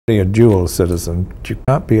Be a dual citizen. You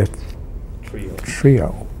can't be a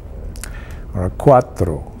trio or a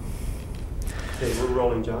quattro. Okay, we're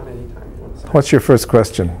rolling, John, anytime you want to say. What's your first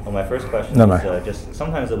question? Well, my first question is just,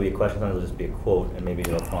 sometimes there'll be a question, sometimes it'll just be a quote, and maybe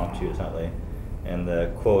it'll prompt you something. And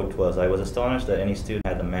the quote was, "I was astonished that any student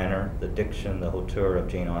had the manner, the diction, the hauteur of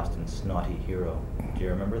Jane Austen's snotty hero." Do you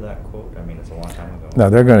remember that quote? I mean, it's a long time ago. Now,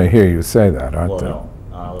 they're going to hear you say that, aren't they? Well,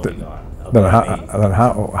 no. It'll be gone. Then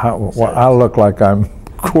how well, I'll look like I'm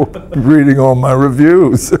reading all my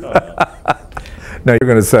reviews. No, you're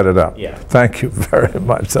going to set it up. Yeah. Thank you very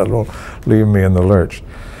much. That will leave me in the lurch.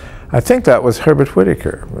 I think that was Herbert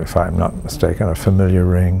Whittaker, if I'm not mistaken, a familiar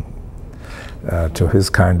ring to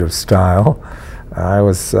his kind of style. I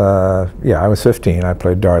was 15. I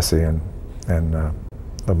played Darcy in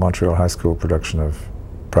the Montreal High School production of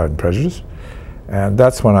Pride and Prejudice, and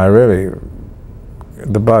that's when I really,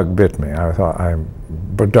 the bug bit me. I thought,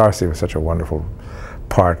 but Darcy was such a wonderful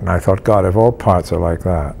part, and I thought, God, if all parts are like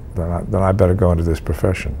that, then I better go into this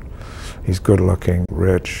profession. He's good-looking,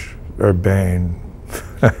 rich, urbane,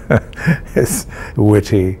 he's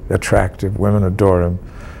witty, attractive. Women adore him.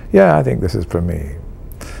 Yeah, I think this is for me.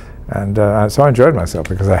 And so I enjoyed myself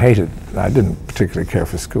because I didn't particularly care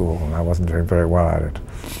for school, and I wasn't doing very well at it.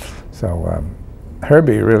 So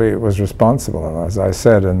Herbie really was responsible, as I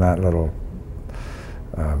said in that little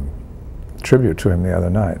tribute to him the other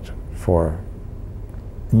night, for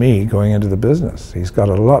me going into the business. He's got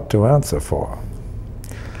a lot to answer for.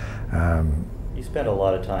 You spent a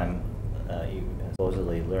lot of time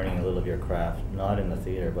supposedly learning a little of your craft, not in the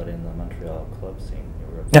theater, but in the Montreal club scene.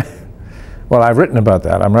 Well, I've written about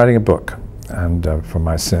that. I'm writing a book, and for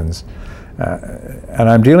my sins, and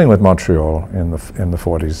I'm dealing with Montreal in the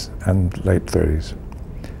 40s and late 30s,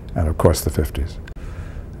 and of course the 50s.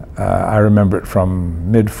 I remember it from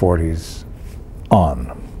mid 40s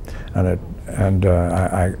on, and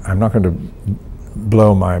I'm not going to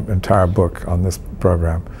blow my entire book on this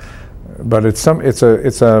program, but it's a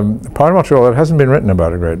part of Montreal that hasn't been written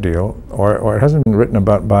about a great deal, or it hasn't been written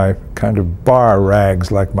about by kind of bar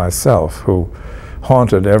rags like myself, who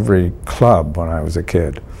haunted every club when I was a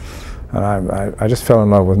kid. And I just fell in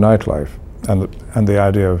love with nightlife and the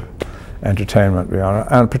idea of entertainment beyond,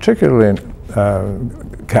 and particularly in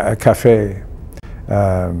cafe,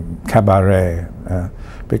 cabaret,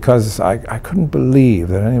 because I couldn't believe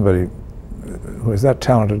that anybody who was that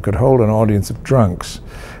talented could hold an audience of drunks.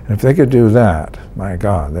 And if they could do that, my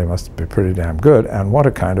God, they must be pretty damn good. And what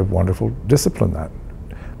a kind of wonderful discipline that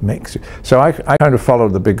makes you. So I kind of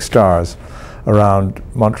followed the big stars around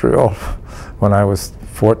Montreal. When I was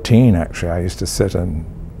 14, actually, I used to sit in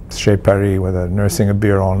Chez Paris with nursing a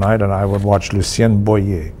beer all night, and I would watch Lucien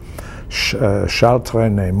Boyer, Charles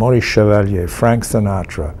Trenet, Maurice Chevalier, Frank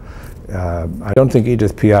Sinatra. I don't think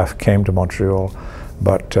Edith Piaf came to Montreal,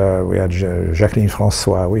 but we had Jacqueline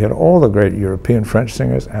François. We had all the great European French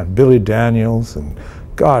singers, and Billy Daniels, and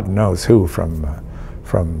God knows who from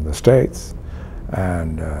the States.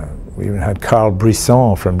 And we even had Carl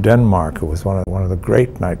Brisson from Denmark, who was one of the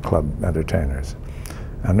great nightclub entertainers,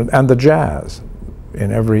 and the jazz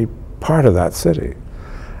in every part of that city.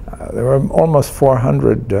 There were almost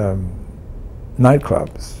 400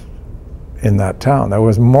 nightclubs in that town. There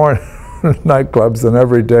was more nightclubs than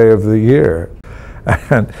every day of the year.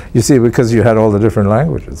 And you see, because you had all the different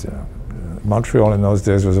languages, you know. Montreal in those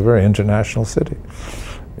days was a very international city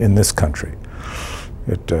in this country.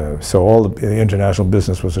 So all the international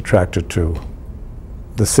business was attracted to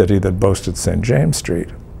the city that boasted St. James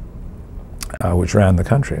Street, which ran the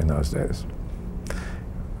country in those days.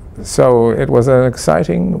 So it was an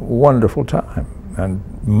exciting, wonderful time. And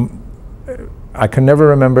I can never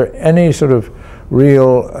remember any sort of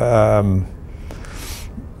real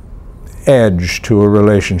edge to a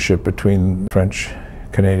relationship between the French,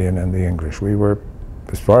 Canadian, and the English. We were,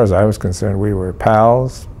 as far as I was concerned, we were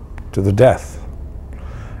pals to the death.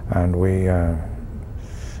 And we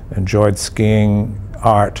enjoyed skiing,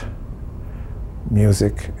 art,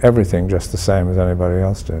 music, everything just the same as anybody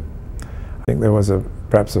else did. I think there was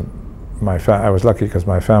I was lucky because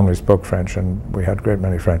my family spoke French and we had a great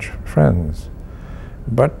many French friends.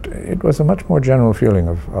 But it was a much more general feeling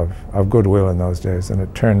of goodwill in those days, and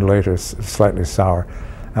it turned later slightly sour.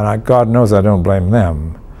 And God knows I don't blame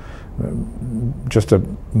them. Just a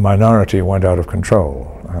minority went out of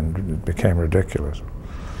control and it became ridiculous.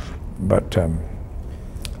 But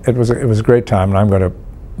it was a great time, and I'm going to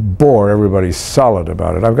bore everybody solid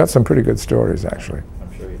about it. I've got some pretty good stories, actually.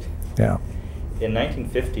 I'm sure you do. Yeah. In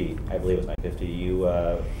 1950, I believe it was 1950,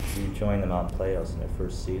 you joined the Mountain Playhouse in their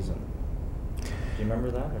first season. Do you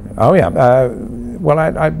remember that? Oh yeah.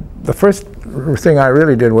 Well, the first thing I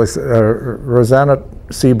really did was Rosanna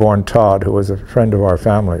Seaborn Todd, who was a friend of our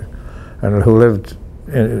family, and who lived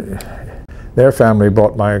in, their family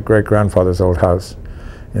bought my great-grandfather's old house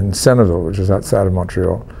in Seneville, which is outside of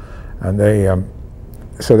Montreal. And they,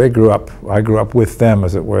 so they grew up, I grew up with them,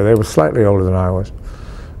 as it were. They were slightly older than I was.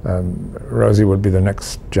 Rosie would be the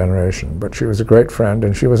next generation, but she was a great friend,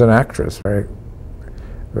 and she was an actress, very,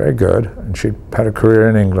 very good, and she had a career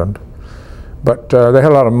in England. But they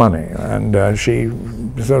had a lot of money, and she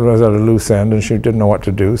sort of was at a loose end, and she didn't know what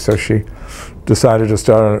to do, so she decided to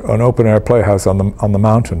start an open-air playhouse on the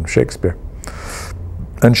mountain, Shakespeare.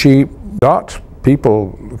 And she got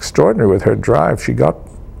people extraordinary with her drive. She got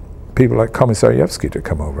people like Komisarjevsky to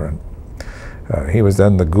come over, and he was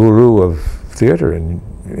then the guru of theater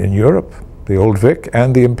in Europe, the Old Vic,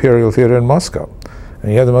 and the Imperial Theatre in Moscow.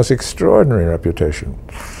 And he had the most extraordinary reputation.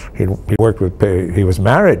 He worked with, he was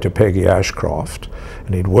married to Peggy Ashcroft,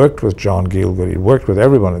 and he'd worked with John Gielgud, he'd worked with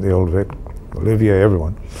everyone at the Old Vic, Olivier,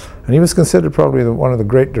 everyone. And he was considered probably one of the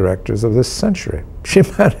great directors of this century. She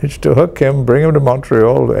managed to hook him, bring him to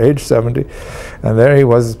Montreal at age 70, and there he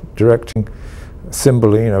was directing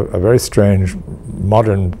Cymbeline, a very strange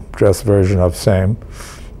modern dress version of Same,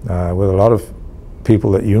 with a lot of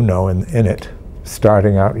people that you know in it,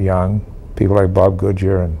 starting out young, people like Bob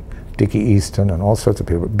Goodyear and Dickie Easton and all sorts of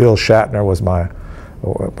people. Bill Shatner was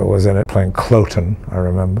in it playing Cloten, I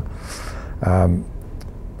remember.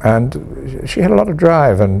 And she had a lot of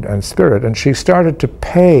drive and spirit, and she started to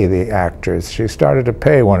pay the actors. She started to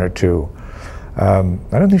pay one or two. I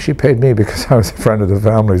don't think she paid me because I was a friend of the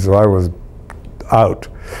family, so I was out.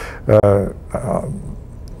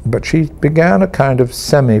 But she began a kind of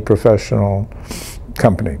semi-professional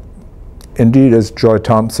company, indeed as Joy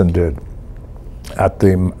Thompson did at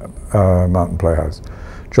the Mountain Playhouse.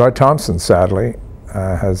 Joy Thompson, sadly,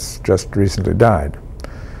 has just recently died.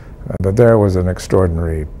 But there was an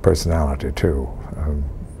extraordinary personality, too.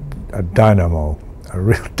 A dynamo, a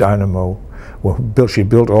real dynamo. Well, she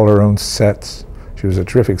built all her own sets. She was a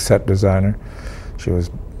terrific set designer.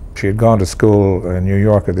 She had gone to school in New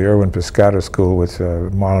York at the Irwin Piscator School with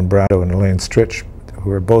Marlon Brando and Elaine Stritch, who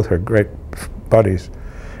were both her great buddies.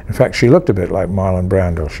 In fact, she looked a bit like Marlon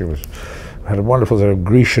Brando. She had a wonderful sort of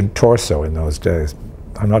Grecian torso in those days.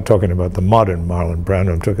 I'm not talking about the modern Marlon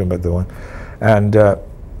Brando, I'm talking about the one. And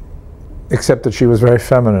except that she was very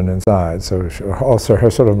feminine inside, so also her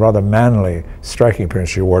sort of rather manly, striking appearance.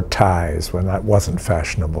 She wore ties when that wasn't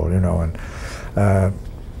fashionable, you know. And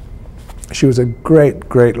she was a great,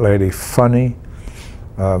 great lady, funny,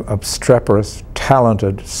 obstreperous,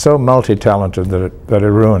 talented, so multi-talented that it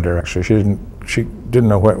ruined her, actually. She didn't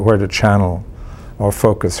know where to channel or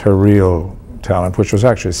focus her real talent, which was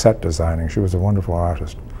actually set designing. She was a wonderful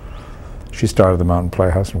artist. She started the Mountain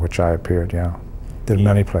Playhouse, in which I appeared, yeah. Did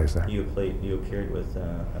many plays there. You appeared with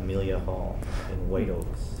Amelia Hall in White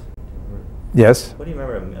Oaks. Yes. What do you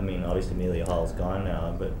remember? I mean, obviously Amelia Hall's gone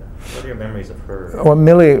now, but what are your memories of her? Well,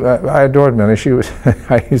 Millie, I adored Millie. She was,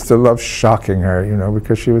 I used to love shocking her, you know,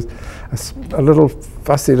 because she was a little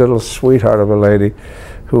fussy little sweetheart of a lady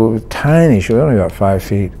who was tiny. She was only about 5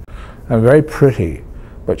 feet and very pretty.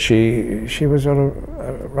 But she was sort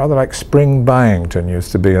of rather like Spring Byington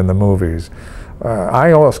used to be in the movies.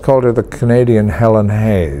 I always called her the Canadian Helen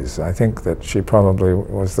Hayes. I think that she probably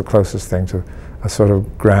was the closest thing to a sort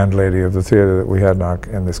of grand lady of the theatre that we had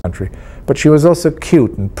in this country. But she was also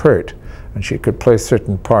cute and pert, and she could play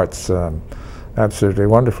certain parts absolutely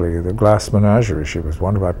wonderfully. The Glass Menagerie, she was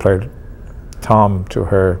wonderful. I played Tom to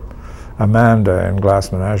her Amanda in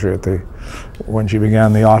Glass Menagerie when she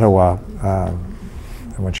began the Ottawa,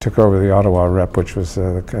 when she took over the Ottawa Rep, which was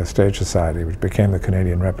the Stage Society, which became the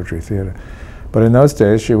Canadian Repertory Theatre. But in those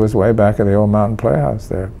days, she was way back at the old Mountain Playhouse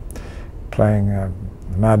there, playing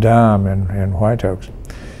Madame in White Oaks.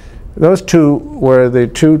 Those two were the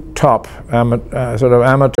two top sort of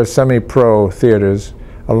amateur semi-pro theaters,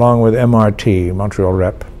 along with MRT, Montreal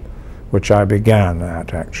Rep, which I began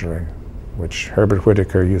at, actually, which Herbert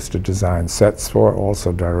Whittaker used to design sets for,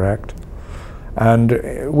 also direct.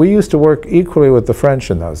 And we used to work equally with the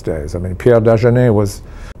French in those days. I mean, Pierre Dagenet was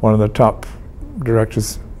one of the top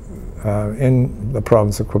directors in the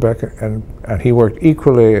province of Quebec, and he worked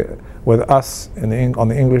equally with us on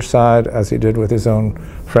the English side as he did with his own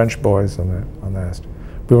French boys on the Est.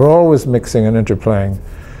 We were always mixing and interplaying,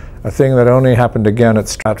 a thing that only happened again at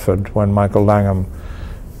Stratford when Michael Langham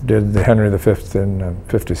did the Henry V in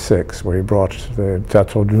 '56, where he brought the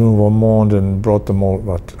Théâtre du Nouveau Monde and brought them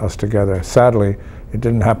all us together. Sadly, it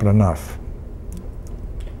didn't happen enough.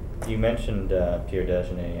 You mentioned Pierre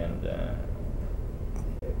Dagenet, and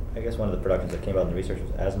I guess one of the productions that came out in the research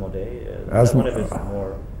was Asmodee. One of his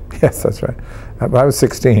more. Yes, that's right. I was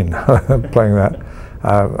 16 playing that.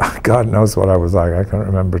 God knows what I was like. I can't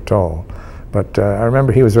remember at all. But I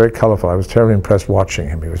remember he was very colorful. I was terribly impressed watching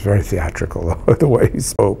him. He was very theatrical, the way he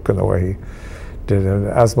spoke and the way he did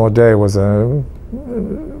it. Asmodee was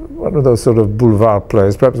one of those sort of boulevard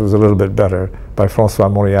plays. Perhaps it was a little bit better, by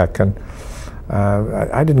François Mauriac. And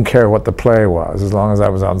I didn't care what the play was, as long as I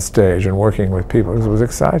was on stage and working with people. It was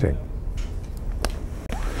exciting.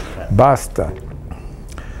 Basta.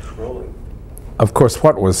 Of course,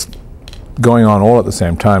 what was going on all at the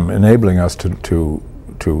same time, enabling us to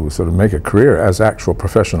sort of make a career as actual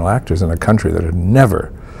professional actors in a country that had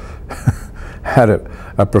never had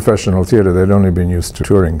a professional theater. They'd only been used to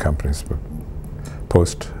touring companies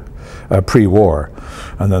pre-war,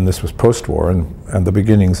 and then this was post-war, and the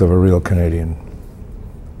beginnings of a real Canadian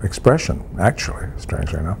expression, actually,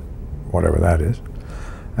 strangely enough, whatever that is.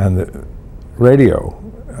 And the radio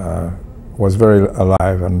was very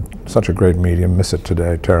alive, and such a great medium, miss it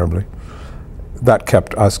today terribly. That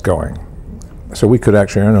kept us going. So we could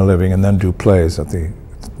actually earn a living and then do plays at the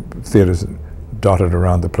theaters dotted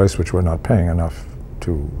around the place, which were not paying enough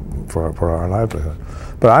for our livelihood.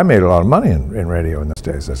 But I made a lot of money in radio in those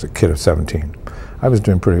days as a kid of 17. I was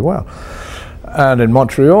doing pretty well. And in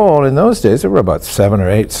Montreal in those days, there were about 7 or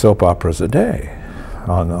 8 soap operas a day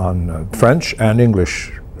on French and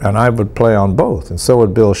English. And I would play on both, and so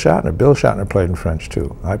would Bill Shatner. Bill Shatner played in French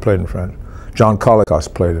too. I played in French. John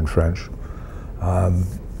Colicos played in French.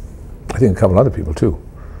 I think a couple other people too,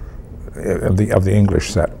 of the English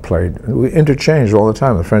set played. We interchanged all the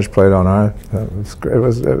time. The French played on our, it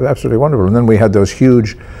was absolutely wonderful. And then we had those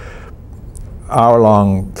huge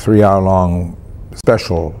hour-long, 3-hour-long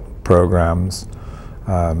special programs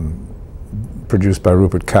produced by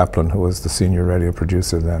Rupert Kaplan, who was the senior radio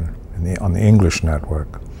producer then on the English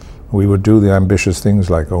network. We would do the ambitious things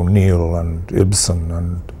like O'Neill and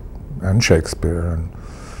Ibsen and Shakespeare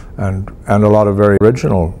and a lot of very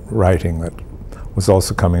original writing that was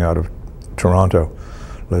also coming out of Toronto.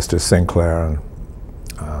 Lester Sinclair and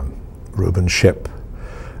Reuben Shipp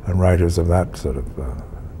and writers of that sort of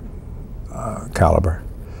caliber.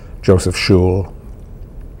 Joseph Schul.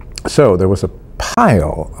 So there was a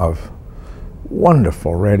pile of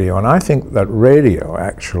wonderful radio, and I think that radio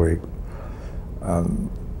actually,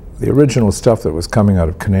 the original stuff that was coming out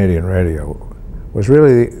of Canadian radio was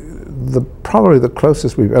really probably the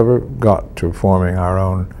closest we've ever got to forming our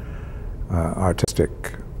own artistic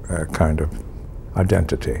kind of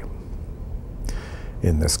identity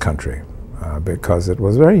in this country, because it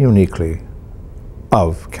was very uniquely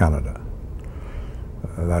of Canada.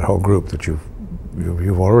 That whole group that you've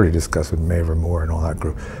already discussed with Mavor Moore and all that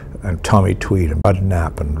group, and Tommy Tweed and Bud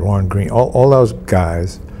Knapp and Lorne Green, all those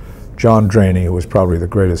guys. John Draney, who was probably the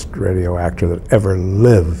greatest radio actor that ever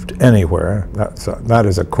lived anywhere. That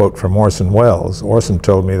is a quote from Orson Welles. Orson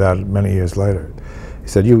told me that many years later. He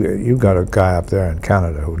said, you got a guy up there in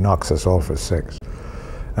Canada who knocks us all for 6.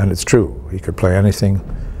 And it's true. He could play anything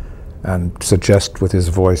and suggest with his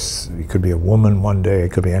voice. He could be a woman one day,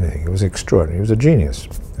 it could be anything. He was extraordinary. He was a genius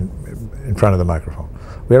in front of the microphone.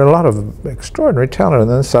 We had a lot of extraordinary talent, and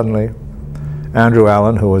then suddenly Andrew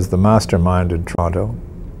Allen, who was the mastermind in Toronto,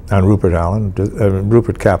 and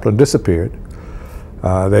Rupert Kaplan disappeared.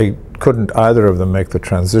 They couldn't either of them make the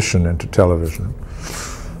transition into television.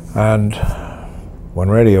 And when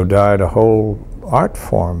radio died, a whole art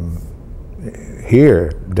form here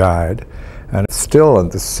died. And it's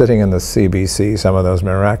still sitting in the CBC, some of those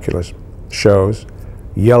miraculous shows,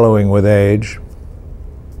 yellowing with age.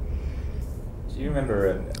 Do you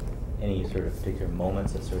remember any sort of particular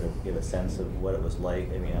moments that sort of give a sense of what it was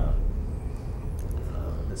like? I mean,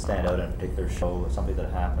 that stand out in a particular show, something that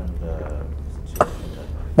happened?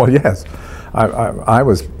 Well, yes. I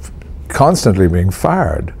was constantly being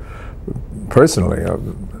fired, personally.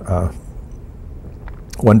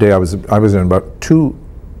 One day I was in about two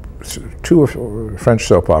French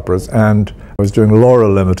soap operas, and I was doing Laura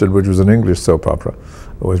Limited, which was an English soap opera.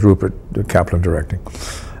 It was Rupert Kaplan directing,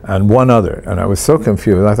 and one other. And I was so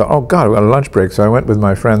confused. I thought, oh God, we got a lunch break. So I went with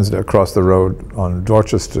my friends across the road on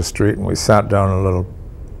Dorchester Street, and we sat down in a little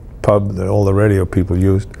pub that all the radio people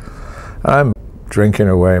used. I'm drinking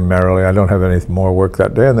away merrily. I don't have any more work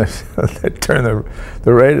that day, and they turned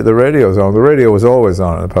the radios on. The radio was always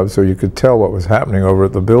on in the pub, so you could tell what was happening over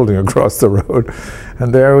at the building across the road.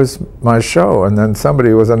 And there was my show, and then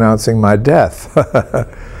somebody was announcing my death.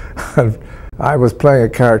 I was playing a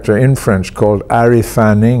character in French called Harry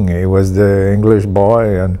Fanning. He was the English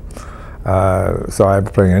boy, and so I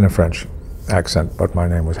was playing in a French accent, but my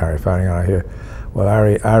name was Harry Fanning, and I hear, well,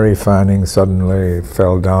 Harry Fanning suddenly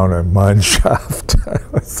fell down a mine shaft.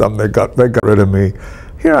 They got rid of me.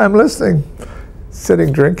 Here I'm listening,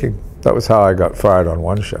 sitting drinking. That was how I got fired on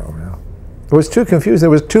one show. Yeah. I was too confused. There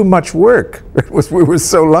was too much work. We were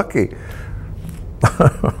so lucky.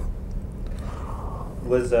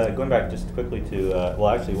 Going back just quickly to, well,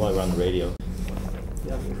 actually, while we're on the radio,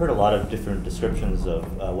 we've heard a lot of different descriptions of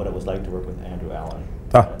what it was like to work with Andrew Allen,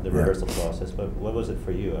 the rehearsal process. But what was it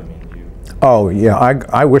for you? I mean, Oh, yeah,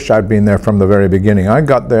 I wish I'd been there from the very beginning. I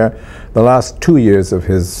got there the last 2 years of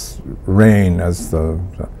his reign as a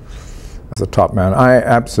top man. I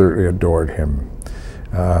absolutely adored him.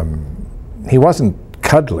 He wasn't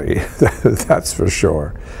cuddly, that's for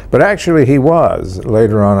sure. But actually he was,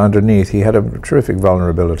 later on underneath. He had a terrific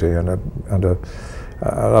vulnerability and a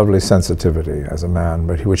lovely sensitivity as a man,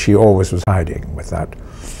 but which he always was hiding with that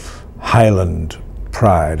Highland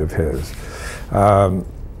pride of his. I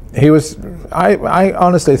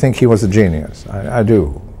honestly think he was a genius. I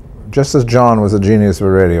do. Just as John was a genius of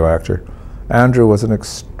a radio actor, Andrew was an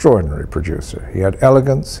extraordinary producer. He had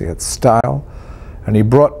elegance, he had style, and he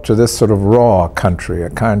brought to this sort of raw country a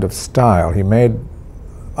kind of style. He made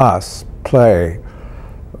us play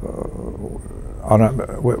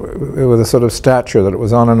with a sort of stature that it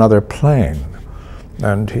was on another plane.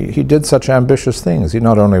 And he did such ambitious things. He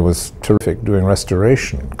not only was terrific doing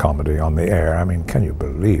restoration comedy on the air, I mean, can you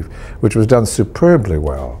believe, which was done superbly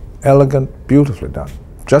well, elegant, beautifully done,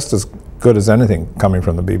 just as good as anything coming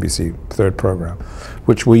from the BBC Third program,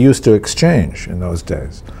 which we used to exchange in those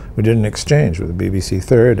days. We did an exchange with the BBC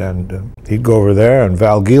Third, and he'd go over there, and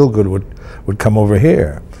Val Gielgud would come over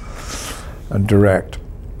here and direct.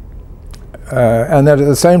 And then at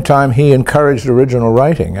the same time, he encouraged original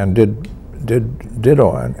writing and did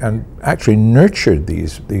and actually nurtured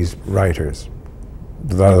these writers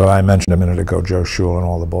that I mentioned a minute ago, Joe Schul and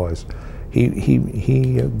all the boys.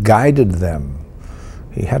 He guided them.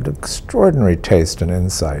 He had extraordinary taste and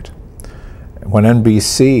insight. When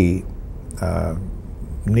NBC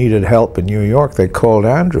needed help in New York, they called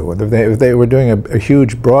Andrew. If they were doing a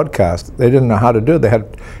huge broadcast, they didn't know how to do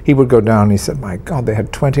it. He would go down and he said, my God, they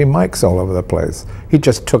had 20 mics all over the place. He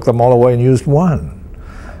just took them all away and used one.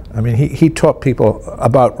 I mean, he taught people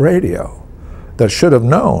about radio that should have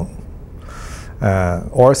known.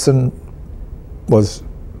 Orson was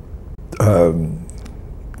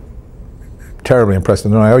terribly impressed.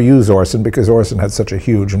 And I use Orson because Orson had such a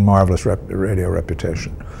huge and marvelous radio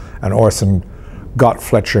reputation. And Orson got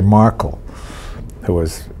Fletcher Markle, who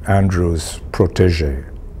was Andrew's protege,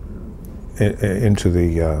 into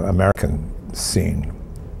the American scene.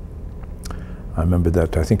 I remember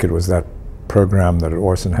that, I think it was that program that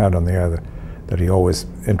Orson had on the air that he always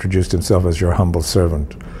introduced himself as your humble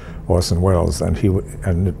servant, Orson Welles,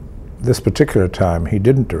 and this particular time he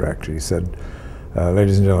didn't direct. He said,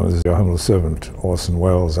 ladies and gentlemen, this is your humble servant, Orson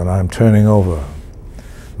Welles, and I'm turning over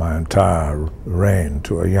my entire reign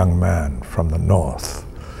to a young man from the north,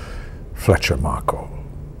 Fletcher Markle.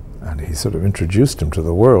 And he sort of introduced him to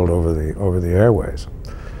the world over the airways.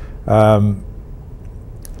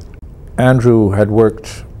 Andrew had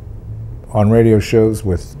worked on radio shows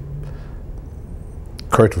with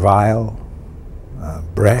Kurt Weill,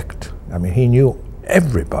 Brecht. I mean, he knew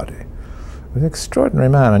everybody. He was an extraordinary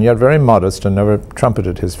man, and yet very modest and never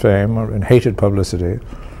trumpeted his fame and hated publicity.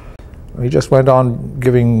 He just went on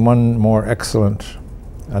giving one more excellent,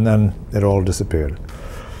 and then it all disappeared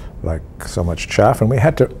like so much chaff, and we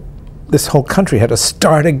had to, this whole country had to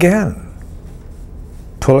start again,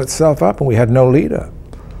 pull itself up, and we had no leader.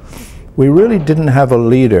 We really didn't have a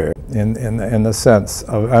leader in the sense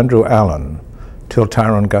of Andrew Allen till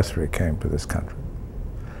Tyrone Guthrie came to this country.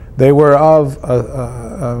 They were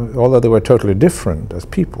although they were totally different as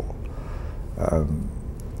people,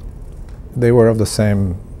 they were of the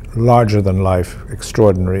same larger-than-life,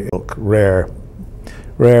 extraordinary ilk, rare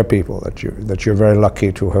people that you're very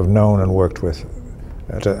lucky to have known and worked with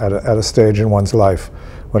at a stage in one's life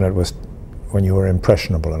when you were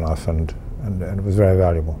impressionable enough, and it was very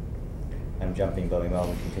valuable. I'm jumping, but we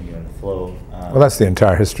will continue in the flow. Well, that's the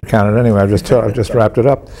entire history of Canada anyway. I've just wrapped it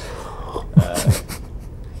up.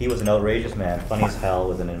 He was an outrageous man, funny as hell,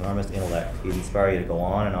 with an enormous intellect. He'd inspire you to go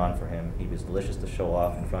on and on for him. He was delicious to show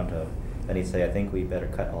off in front of. Then he'd say, I think we better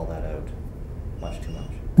cut all that out. Much too much.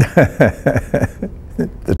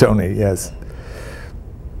 The Tony, yes.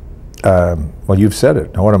 Well, you've said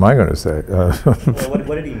it. Now, what am I going to say? Well,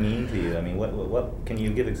 what did he mean to you? I mean, what can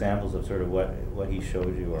you give examples of sort of what he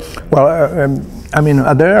showed you? Well, I mean,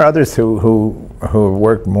 there are others who have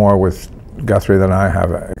worked more with Guthrie than I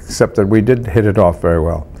have, except that we did hit it off very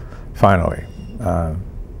well, finally. I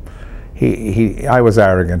was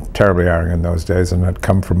arrogant, terribly arrogant in those days, and had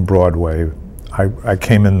come from Broadway. I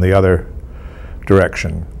came in the other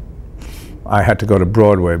direction. I had to go to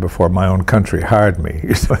Broadway before my own country hired me.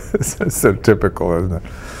 It's so typical, isn't it?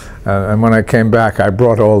 And when I came back, I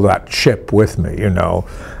brought all that chip with me, you know.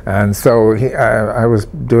 And so I was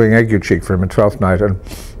doing Ague Cheek for him at Twelfth Night,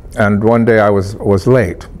 and one day I was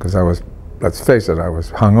late, because I was, let's face it, I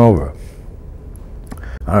was hungover.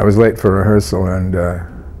 I was late for rehearsal, and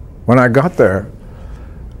when I got there,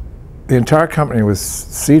 the entire company was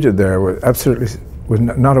seated there with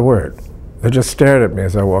not a word. They just stared at me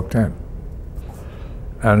as I walked in.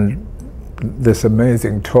 And this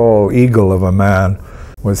amazing tall eagle of a man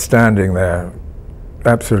was standing there,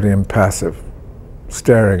 absolutely impassive,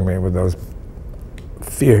 staring at me with those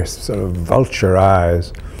fierce sort of vulture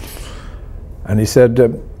eyes. And he said,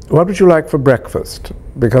 "What would you like for breakfast?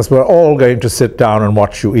 Because we're all going to sit down and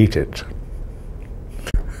watch you eat it."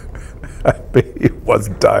 I mean, it was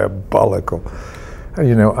diabolical. And,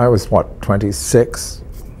 you know, I was, what, 26?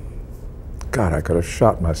 God, I could have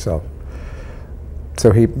shot myself.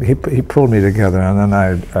 So he pulled me together, and then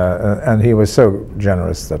and he was so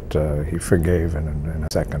generous that he forgave in a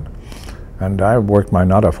second. And I worked my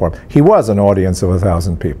nut off for him. He was an audience of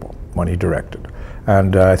 1,000 people when he directed.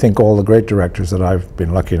 And I think all the great directors that I've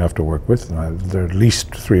been lucky enough to work with, and there are at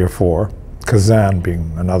least 3 or 4, Kazan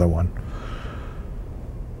being another one,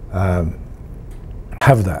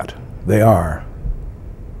 have that. They are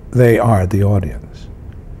the audience,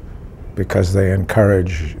 because they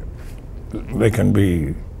encourage. They can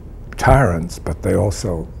be tyrants, but they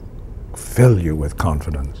also fill you with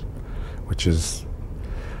confidence, which is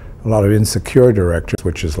a lot of insecure directors,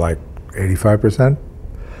 which is like 85%,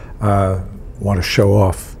 want to show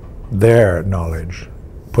off their knowledge,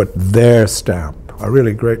 put their stamp. A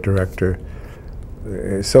really great director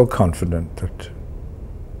is so confident that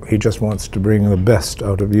he just wants to bring the best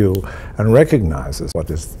out of you and recognizes what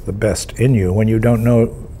is the best in you when you don't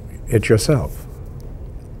know it yourself.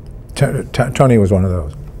 Tony was one of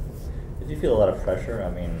those. Did you feel a lot of pressure? I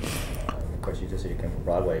mean, of course, you just said you came from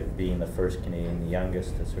Broadway, being the first Canadian, the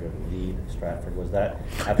youngest to sort of lead Stratford. Was that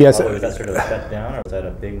after yes, Broadway, was that sort of a shut down, or was that a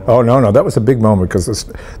big moment? Oh, no, that was a big moment, because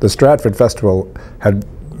the Stratford Festival had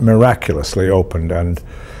miraculously opened, and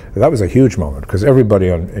that was a huge moment, because everybody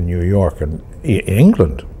in New York and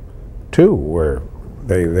England, too,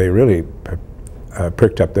 they really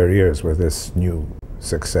pricked up their ears with this new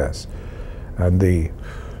success. And the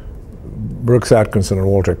Brooks Atkinson and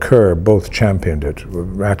Walter Kerr both championed it.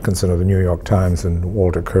 Atkinson of the New York Times and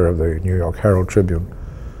Walter Kerr of the New York Herald Tribune.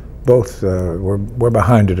 Both were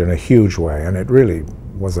behind it in a huge way, and it really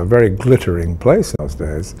was a very glittering place in those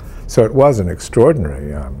days. So it was an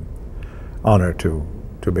extraordinary honor to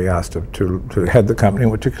be asked to head the company,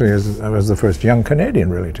 particularly as I was the first young Canadian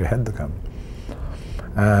really to head the company.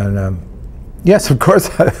 And yes, of course,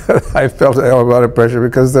 I felt a lot of pressure,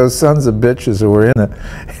 because those sons of bitches who were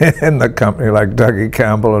in the company, like Dougie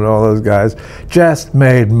Campbell and all those guys, just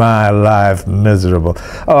made my life miserable.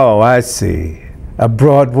 Oh, I see. A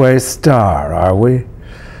Broadway star, are we?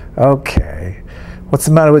 Okay. What's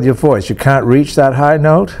the matter with your voice? You can't reach that high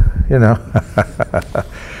note? You know?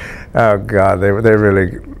 Oh, God, they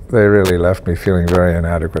really left me feeling very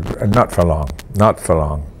inadequate. And not for long. Not for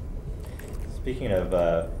long. Speaking of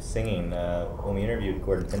singing, when we interviewed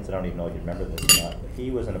Gordon Pinson, I don't even know if you remember this or not, but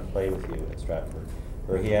he was in a play with you at Stratford,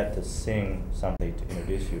 where he had to sing something to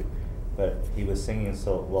introduce you, but he was singing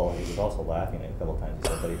so well. He was also laughing a couple times,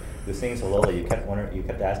 but he was singing so low that you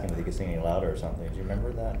kept asking if he could sing any louder or something. Do you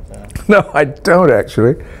remember that? No, I don't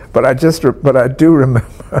actually, but I do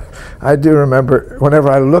remember. I do remember whenever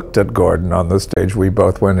I looked at Gordon on the stage, we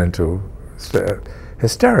both went into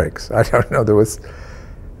hysterics. I don't know. There was.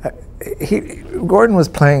 Gordon was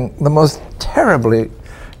playing the most terribly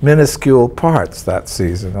minuscule parts that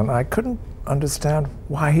season, and I couldn't understand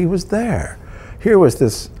why he was there. Here was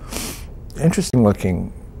this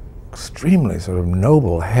interesting-looking, extremely sort of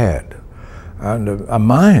noble head, and a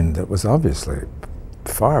mind that was obviously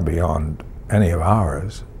far beyond any of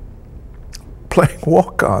ours, playing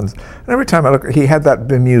walk-ons. And every time I look, he had that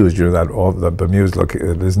bemused, you know, the bemused look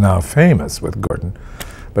that is now famous with Gordon.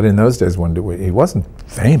 But in those days, he wasn't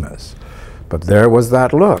famous, but there was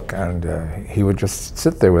that look, and he would just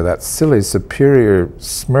sit there with that silly, superior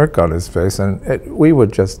smirk on his face, and it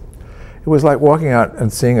was like walking out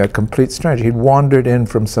and seeing a complete stranger. He'd wandered in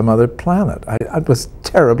from some other planet. It was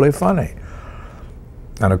terribly funny.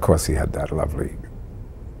 And of course, he had that lovely,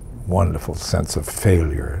 wonderful sense of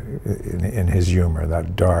failure in his humor,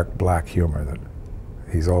 that dark, black humor that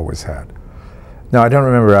he's always had. Now, I don't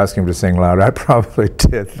remember asking him to sing louder. I probably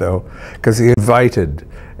did, though, because he invited,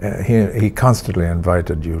 he constantly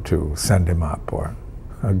invited you to send him up or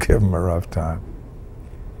give him a rough time.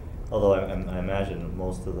 Although I imagine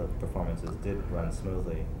most of the performances did run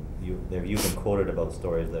smoothly. You've been quoted about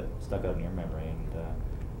stories that stuck out in your memory, and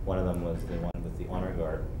one of them was the one with the honor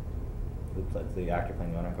guard, the actor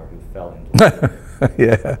playing the honor guard who fell into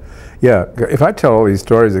the yeah. If I tell all these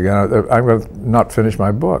stories again, I'm going to not finish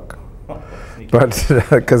my book. But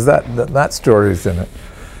because that story's in it.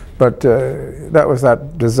 But that was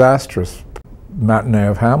that disastrous matinee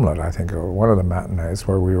of Hamlet, I think, or one of the matinees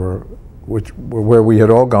where where we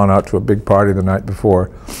had all gone out to a big party the night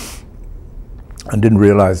before and didn't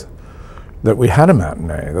realize that we had a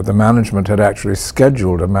matinee, that the management had actually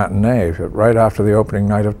scheduled a matinee right after the opening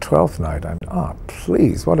night of Twelfth Night.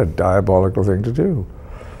 Please, what a diabolical thing to do.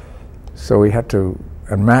 So we had to,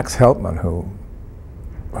 and Max Helpman,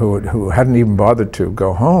 who hadn't even bothered to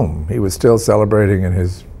go home, he was still celebrating in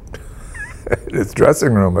his his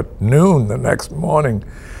dressing room at noon the next morning,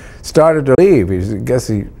 started to leave. I guess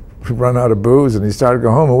he run out of booze, and he started to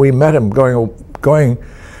go home, and we met him going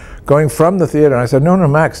from the theater, and I said, no,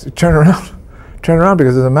 Max, turn around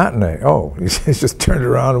because there's a matinee. Oh, he just turned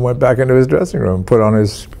around and went back into his dressing room, put on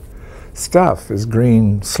his stuff, his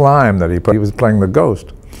green slime that he was playing the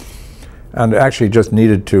ghost. And actually just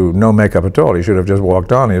needed to, no makeup at all. He should have just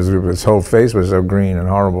walked on. His whole face was so green and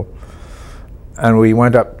horrible. And we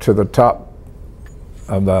went up to the top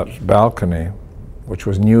of that balcony, which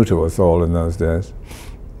was new to us all in those days.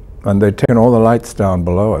 And they'd taken all the lights down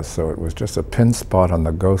below us, so it was just a pin spot on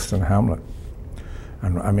the ghost in Hamlet.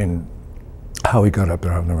 And I mean, how we got up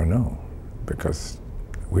there, I'll never know, because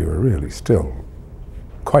we were really still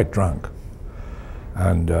quite drunk.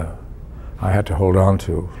 And I had to hold on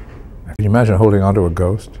to, can you imagine holding on to a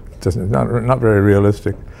ghost? It's not very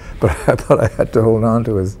realistic, but I thought I had to hold on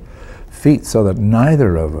to his feet so that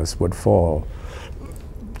neither of us would fall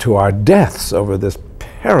to our deaths over this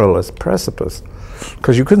perilous precipice.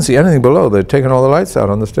 Because you couldn't see anything below. They'd taken all the lights out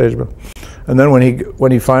on the stage. And then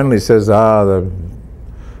when he finally says, I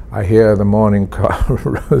hear the morning car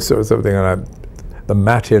rose or something, and the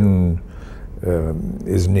matin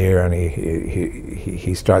is near, and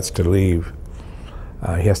he starts to leave.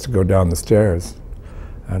 He has to go down the stairs.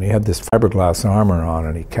 And he had this fiberglass armor on,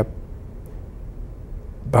 and he kept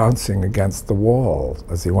bouncing against the wall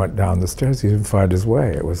as he went down the stairs. He didn't find his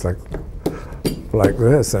way. It was like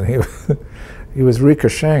this, and he was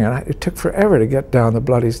ricocheting, and it took forever to get down the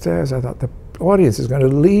bloody stairs. I thought the audience is going to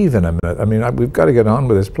leave in a minute. I mean, we've got to get on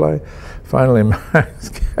with this play. Finally, Max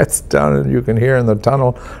gets down, and you can hear in the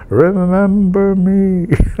tunnel, "Remember me,"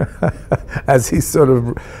 as he sort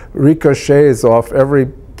of ricochets off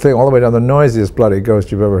everything, all the way down, the noisiest bloody ghost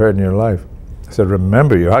you've ever heard in your life. I said,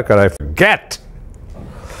 "Remember you? How could I forget?"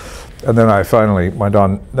 And then I finally went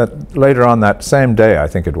on. Later on that same day, I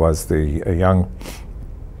think it was, a young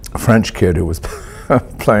French kid who was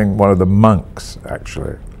playing one of the monks,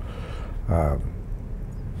 actually.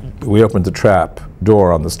 We opened the trap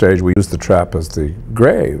door on the stage. We used the trap as the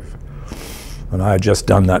grave. And I had just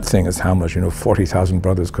done that thing as Hamlet, 40,000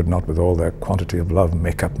 brothers could not with all their quantity of love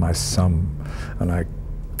make up my sum. And I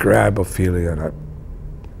grab Ophelia and I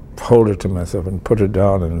hold her to myself and put her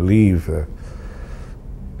down and leave,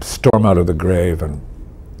 storm out of the grave, and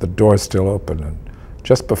the door's still open. And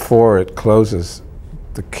just before it closes,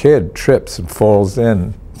 the kid trips and falls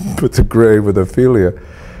in with the grave with Ophelia.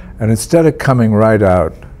 And instead of coming right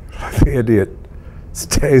out, the idiot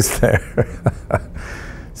stays there.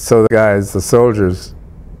 So the guys, the soldiers,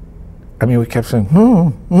 we kept saying,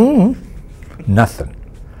 nothing.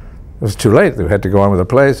 It was too late. They had to go on with the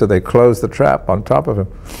play, so they closed the trap on top of him.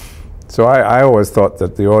 So I always thought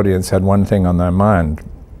that the audience had one thing on their mind: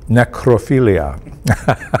 necrophilia.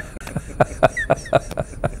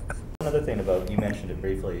 Another thing about, you mentioned it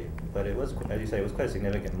briefly, but it was, as you say, it was quite a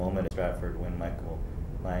significant moment in Stratford when Michael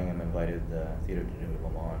Langham invited the Theatre de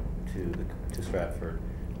Lamont to Stratford.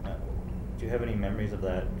 Do you have any memories of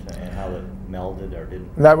that and how it melded or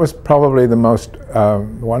didn't? That was probably the most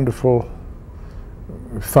wonderful,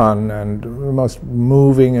 fun, and the most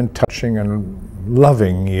moving and touching and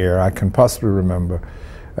loving year I can possibly remember,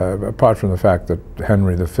 apart from the fact that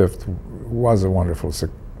Henry V was a wonderful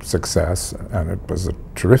success, and it was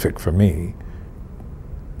terrific for me.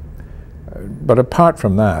 But apart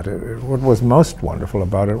from that, what was most wonderful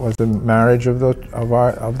about it was the marriage of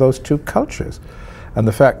those two cultures, and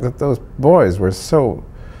the fact that those boys were so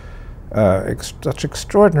such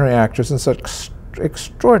extraordinary actors and such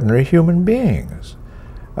extraordinary human beings.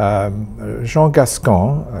 Jean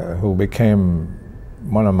Gascon, who became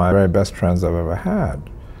one of my very best friends I've ever had,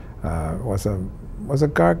 was a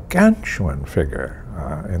gargantuan figure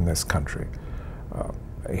in this country.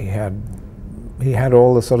 He had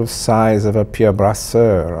all the sort of size of a Pierre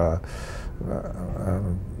Brasseur,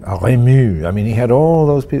 Rému. I mean, he had all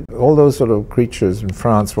those people, all those sort of creatures in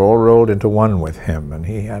France were all rolled into one with him, and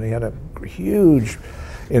he had a huge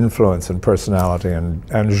influence and personality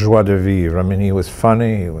and joie de vivre. I mean, he was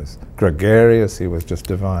funny, he was gregarious, he was just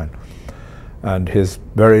divine. And his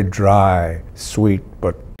very dry, sweet,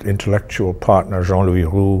 but intellectual partner, Jean-Louis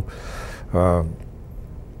Roux,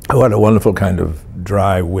 who had a wonderful kind of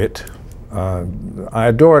dry wit. I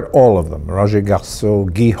adored all of them. Roger Garceau,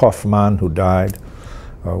 Guy Hoffmann, who died,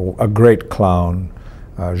 a great clown,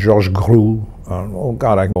 Georges Groux, oh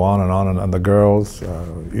God, I can go on, and the girls,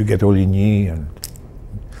 Huguette Oligny and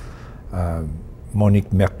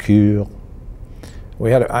Monique Mercure.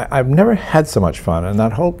 We had, I've never had so much fun, and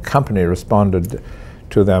that whole company responded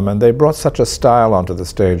to them, and they brought such a style onto the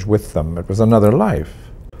stage with them. It was another life,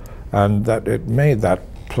 and that it made that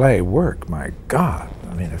play work. My God,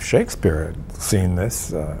 I mean, if Shakespeare had seen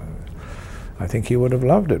this, I think he would have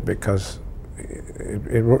loved it, because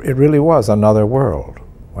it really was another world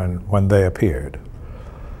when they appeared.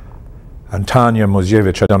 And Tanya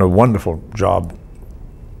Moisievich had done a wonderful job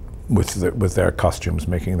with their costumes,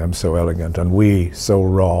 making them so elegant, and we so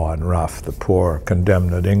raw and rough, the poor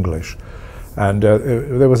condemned English. And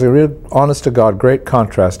there was a real, honest-to-God, great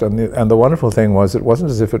contrast. And the wonderful thing was, it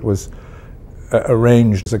wasn't as if it was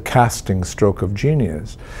arranged as a casting stroke of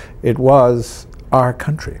genius. It was our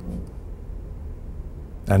country.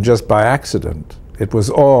 And just by accident, it was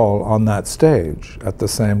all on that stage at the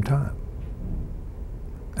same time.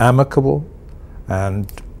 Amicable and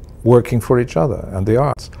working for each other and the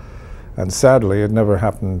arts. And sadly, it never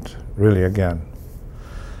happened really again.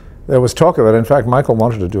 There was talk of it. In fact, Michael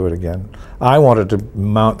wanted to do it again. I wanted to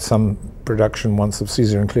mount some production once of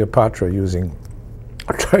Caesar and Cleopatra using,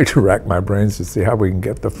 I tried to rack my brains to see how we can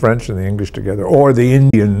get the French and the English together, or the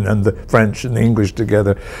Indian and the French and the English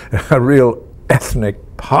together, a real ethnic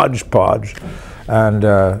hodgepodge. And,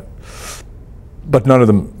 but none of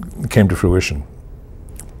them came to fruition.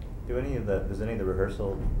 Does any of the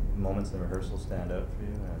rehearsal moments in the rehearsal stand out for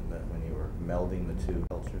you, and that when you were melding the two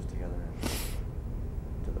cultures together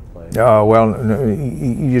into the play? Well,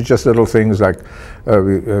 you just little things like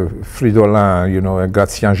Fridolin, you know,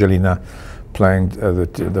 Grazia Angelina, playing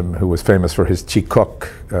who was famous for his Chicoc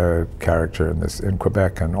character in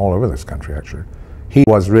Quebec and all over this country, actually. He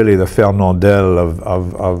was really the Fernandel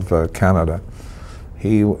of Canada.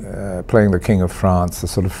 He playing the King of France, a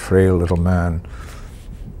sort of frail little man,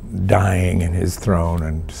 dying in his throne,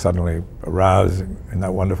 and suddenly arousing in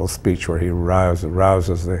that wonderful speech where he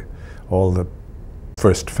rouses all the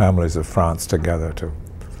first families of France together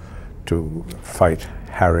to fight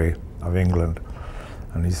Harry of England.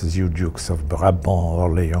 And he says, "You dukes of Brabant,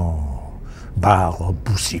 Orléans, Bar,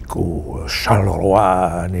 Boussicot,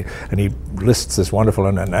 Charleroi," and he lists this wonderful,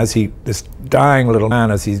 and as this dying little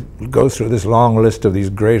man, as he goes through this long list of these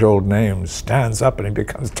great old names, stands up and he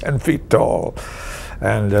becomes 10 feet tall.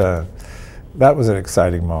 And that was an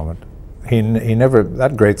exciting moment. He never,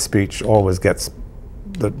 that great speech always gets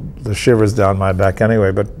the shivers down my back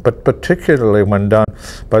anyway, but particularly when done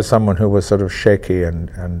by someone who was sort of shaky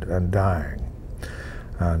and dying.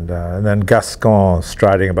 And then Gascon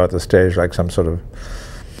striding about the stage like some sort of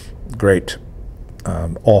great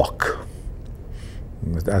orc,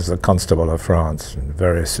 as the Constable of France, and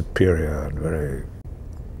very superior and very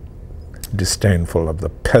disdainful of the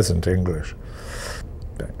peasant English.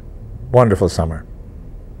 Wonderful summer.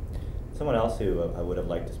 Someone else who I would have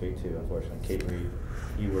liked to speak to, unfortunately, Kate Reid.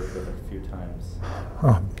 You worked with her a few times.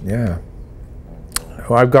 Oh, yeah.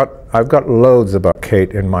 Well, I've got loads about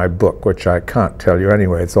Kate in my book, which I can't tell you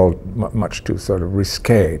anyway. It's all much too sort of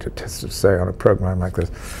risque to say on a program like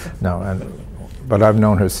this. No, but I've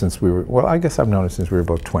known her since we were, well, I guess I've known her since we were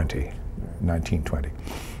about 19, 20.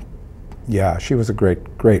 Yeah, she was a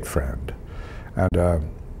great friend.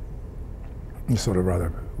 And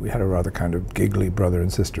we had a rather kind of giggly brother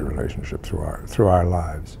and sister relationship through our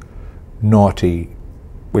lives. Naughty,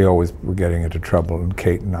 we always were getting into trouble, and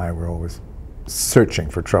Kate and I were always searching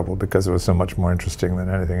for trouble because it was so much more interesting than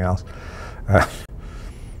anything else.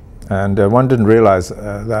 And one didn't realize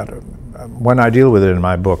that when I deal with it in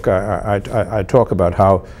my book, I talk about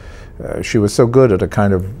how she was so good at a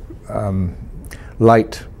kind of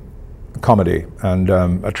light comedy and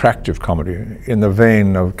attractive comedy in the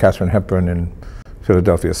vein of Katharine Hepburn in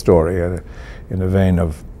Philadelphia Story, in the vein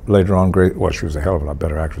of later on Grace. Well, she was a hell of a lot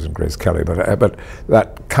better actress than Grace Kelly, but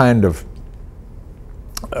that kind of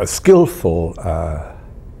skillful,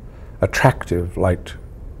 attractive, light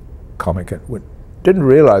comic. Didn't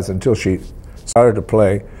realize until she started to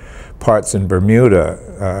play parts in Bermuda.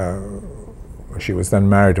 She was then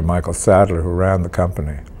married to Michael Sadler, who ran the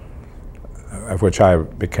company, of which I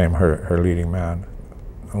became her leading man.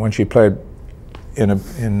 when she played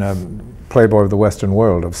in Playboy of the Western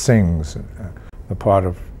World of Sings, the part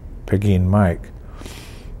of Pegeen Mike,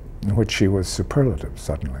 in which she was superlative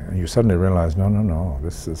suddenly, and you suddenly realize, no,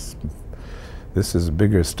 this is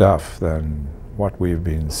bigger stuff than what we've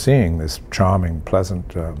been seeing. This charming,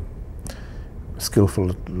 pleasant,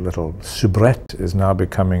 skillful little soubrette is now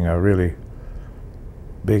becoming a really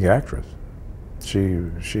big actress.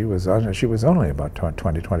 She was only about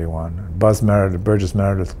 20, 21. Burgess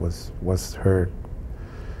Meredith was her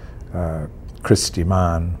Christy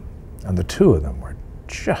Mann, and the two of them were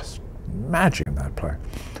just magic in that play.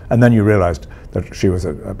 And then you realized that she was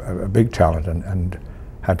a big talent and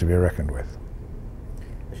had to be reckoned with.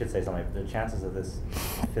 I should say something. The chances of this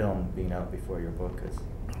film being out before your book is...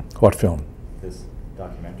 What film? This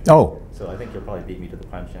documentary. Oh. So I think you'll probably beat me to the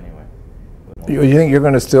punch anyway. You think you're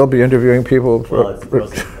going to still be interviewing people? Well, it's the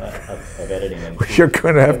process of editing. And you're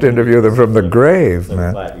going to have to interview them from the grave, so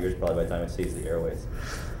man. 5 years probably by the time it sees the airways.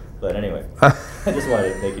 But anyway, I just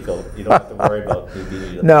wanted to make you feel you don't have to worry about me beating you to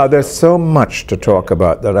the punch. No, there's so much to talk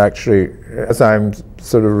about that actually, as I'm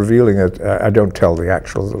sort of revealing it, I don't tell the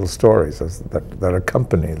actual little stories that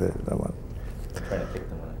accompany the one. I'm trying to pick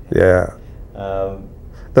them up. Yeah.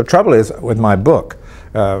 The trouble is with my book,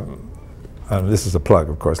 and this is a plug,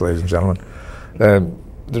 of course, ladies and gentlemen.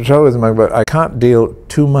 The trouble is with my book, I can't deal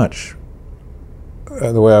too much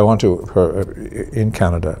the way I want to in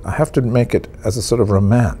Canada. I have to make it as a sort of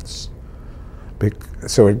romance.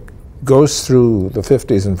 So it goes through the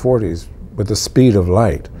 50s and 40s with the speed of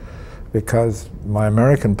light, because my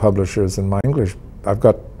American publishers and my English, I've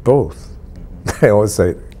got both. They always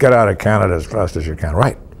say, get out of Canada as fast as you can.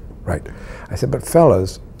 Right, right. I said, but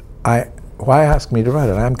fellas, why ask me to write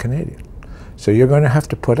it? I'm Canadian. So you're going to have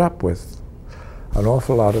to put up with an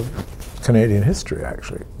awful lot of Canadian history,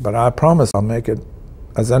 actually. But I promise I'll make it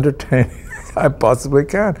as entertaining as I possibly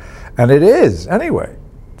can. And it is, anyway.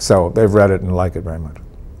 So they've read it and like it very much.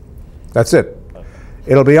 That's it. Okay.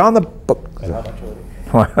 It'll be on the book. And how much will it be?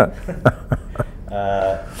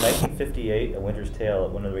 1958, A Winter's Tale.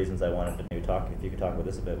 One of the reasons I wanted to maybe talk, if you could talk about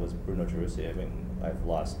this a bit, was Bruno Gerussi. I mean, I've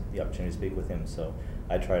lost the opportunity to speak with him, so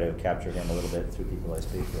I try to capture him a little bit through people I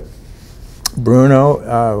speak with.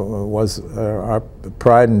 Bruno was our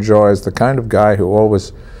pride and joy, is the kind of guy who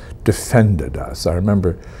always defended us. I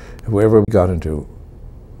remember whoever we got into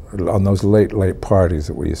on those late parties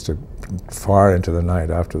that we used to far into the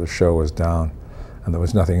night after the show was down and there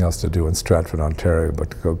was nothing else to do in Stratford, Ontario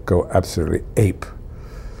but to go absolutely ape.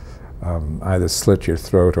 Either slit your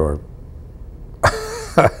throat or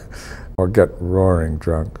or get roaring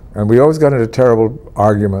drunk. And we always got into terrible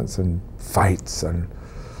arguments and fights and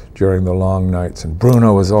during the long nights, and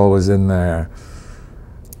Bruno was always in there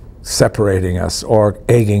separating us or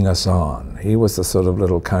egging us on. He was the sort of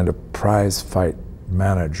little kind of prize fight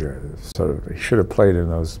manager. Sort of, he should have played in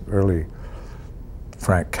those early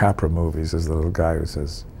Frank Capra movies as the little guy who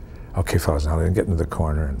says, okay fellas, now then get into the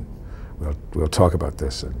corner and we'll talk about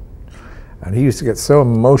this. And he used to get so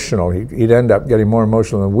emotional, he'd end up getting more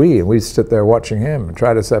emotional than we, and we'd sit there watching him and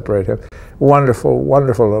try to separate him. Wonderful,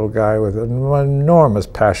 wonderful little guy with an enormous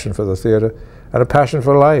passion for the theater and a passion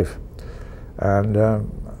for life. And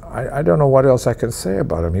I don't know what else I can say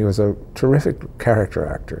about him. He was a terrific character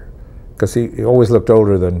actor, because he always looked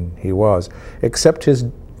older than he was, except his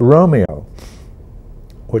Romeo,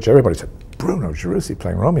 which everybody said, Bruno Gerussi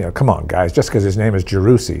playing Romeo? Come on, guys, just because his name is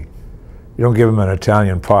Gerussi. You don't give him an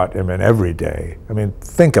Italian part, I mean, every day. I mean,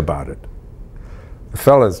 think about it. The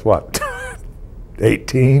fella's, what,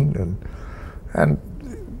 18? And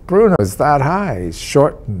Bruno's that high. He's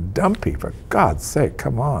short and dumpy, for God's sake,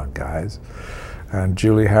 come on, guys. And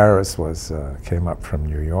Julie Harris came up from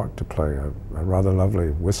New York to play a rather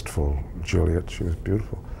lovely, wistful Juliet. She was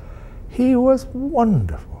beautiful. He was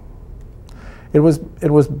wonderful. It was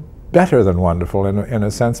better than wonderful in a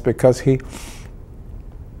sense, because he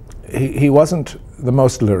wasn't the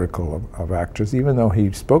most lyrical of actors, even though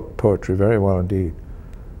he spoke poetry very well indeed.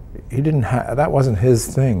 He didn't that wasn't his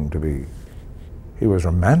thing to be. He was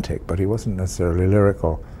romantic, but he wasn't necessarily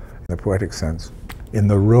lyrical in the poetic sense, in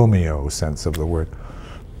the Romeo sense of the word.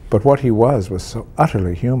 But what he was so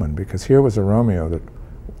utterly human, because here was a Romeo that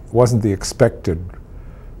wasn't the expected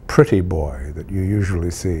pretty boy that you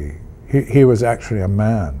usually see. He was actually a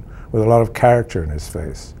man with a lot of character in his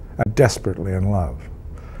face, and desperately in love.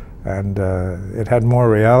 And it had more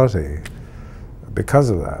reality because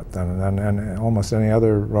of that than almost any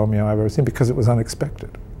other Romeo I've ever seen, because it was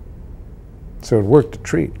unexpected. So it worked a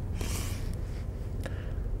treat.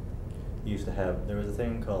 used to have, there was a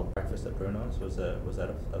thing called Breakfast at Bruno's. Was that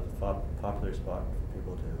a popular spot for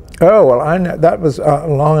people to? Oh well, that was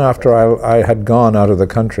long after I had gone out of the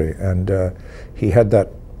country, and he had that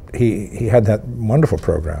wonderful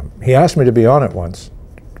program. He asked me to be on it once.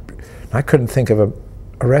 I couldn't think of a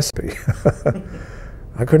recipe.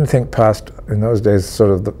 I couldn't think past, in those days,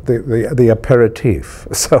 sort of the aperitif.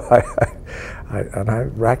 So I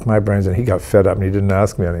racked my brains, and he got fed up, and he didn't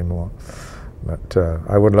ask me anymore. But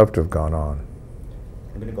I would love to have gone on.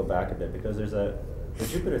 I'm going to go back a bit, because the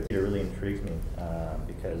Jupiter Theatre really intrigues me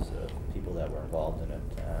because of people that were involved in it.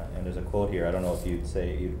 And there's a quote here, I don't know if you'd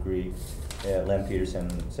agree. Len Peterson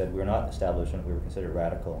said, "We're not establishment, we were considered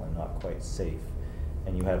radical and not quite safe."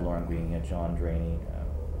 And you had Lauren Green, John Draney.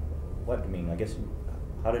 I guess,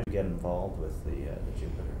 how did you get involved with the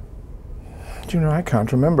Jupiter? Do you know, I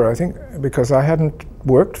can't remember. I think because I hadn't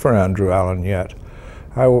worked for Andrew Allen yet.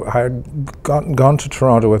 I had gone to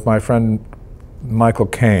Toronto with my friend Michael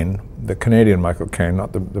Caine, the Canadian Michael Caine,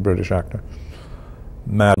 not the British actor,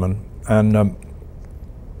 madman. And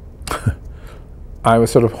I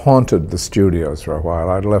was sort of haunted the studios for a while.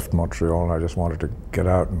 I'd left Montreal and I just wanted to get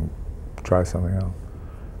out and try something else.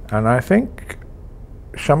 And I think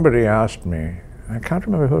somebody asked me, I can't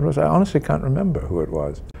remember who it was, I honestly can't remember who it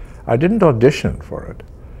was. I didn't audition for it,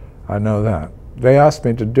 I know that. They asked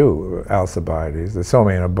me to do Alcibiades. They saw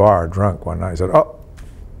me in a bar drunk one night. I said, "Oh,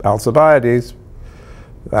 Alcibiades,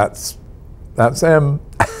 that's him."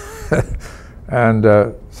 And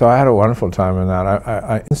so I had a wonderful time in that.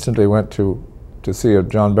 I instantly went to see a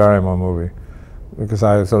John Barrymore movie because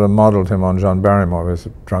I sort of modeled him on John Barrymore. He was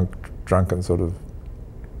a drunken sort of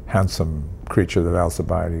handsome creature that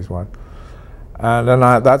Alcibiades was. And then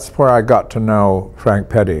that's where I got to know Frank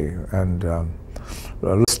Petty and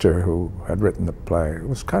Lister, who had written the play. It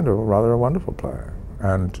was kind of rather a wonderful play,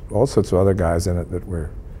 and all sorts of other guys in it that were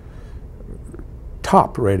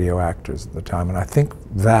top radio actors at the time, and I think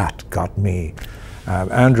that got me.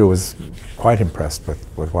 Andrew was quite impressed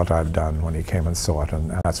with what I'd done when he came and saw it,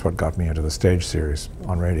 and that's what got me into the stage series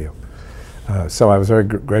on radio. So I was very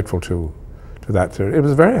grateful to that. It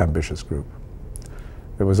was a very ambitious group.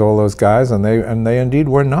 It was all those guys, and they indeed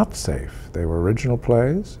were not safe. They were original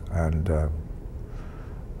plays, and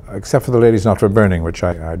except for The Ladies Not for Burning, which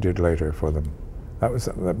I did later for them. That was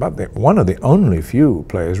about one of the only few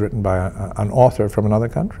plays written by an author from another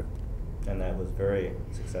country. And that was very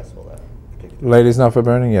successful, that particular. Ladies Not for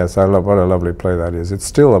Burning, yes, what a lovely play that is. It's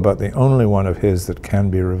still about the only one of his that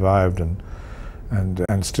can be revived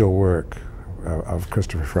and still work, of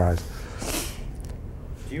Christopher Fry's.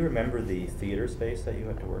 Do you remember the theater space that you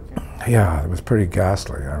had to work in? Yeah, it was pretty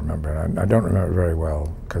ghastly, I remember. I don't remember it very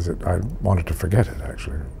well, because I wanted to forget it,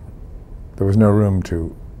 actually. There was no room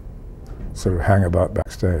to sort of hang about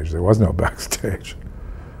backstage. There was no backstage.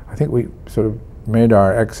 I think we sort of made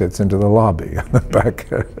our exits into the lobby on the back.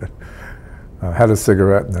 Had a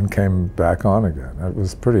cigarette and then came back on again. It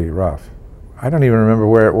was pretty rough. I don't even remember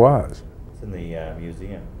where it was. It's in the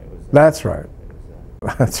museum. It was, that's right.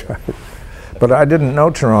 That's right. But I didn't know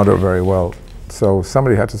Toronto very well, so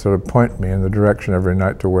somebody had to sort of point me in the direction every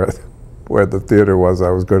night to where the theater was I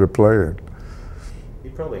was going to play in.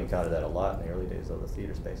 You probably encountered that a lot in the early days, though. The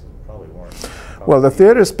theater spaces probably weren't. Well, the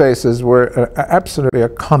theater spaces were absolutely a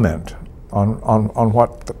comment on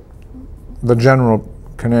what the general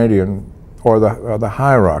Canadian, or the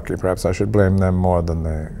hierarchy, perhaps I should blame them more than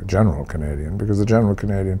the general Canadian, because the general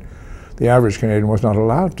Canadian, the average Canadian was not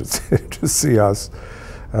allowed to see us.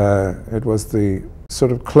 It was the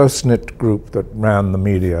sort of close-knit group that ran the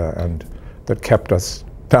media and that kept us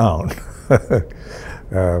down.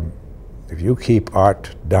 If you keep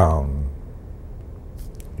art down,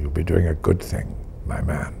 you'll be doing a good thing, my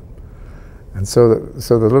man. And so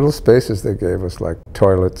the little spaces they gave us, like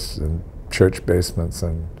toilets and church basements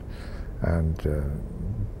and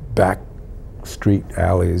back street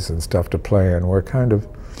alleys and stuff to play in, were kind of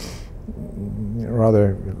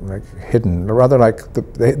rather like hidden, rather like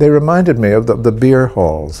they reminded me of the beer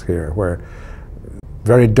halls here, where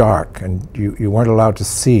very dark, and you weren't allowed to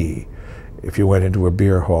see if you went into a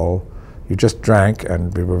beer hall. You just drank,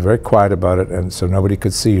 and we were very quiet about it, and so nobody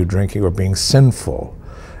could see you drinking or being sinful,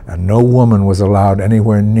 and no woman was allowed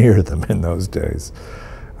anywhere near them in those days.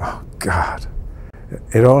 Oh God,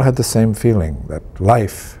 it all had the same feeling, that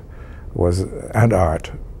life and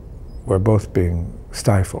art were both being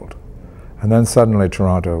stifled. And then suddenly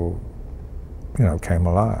Toronto, came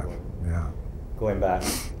alive. Yeah. Going back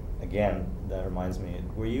again, that reminds me,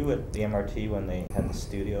 were you at the MRT when they had the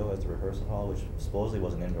studio as the rehearsal hall, which supposedly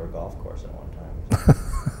was an indoor golf course at one time?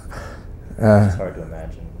 It's hard to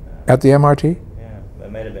imagine. At the MRT? Yeah,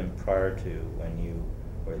 that might have been prior to when you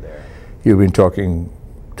were there. You've been talking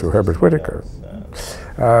to Herbert Whittaker.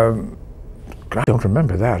 I don't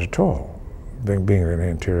remember that at all, being in the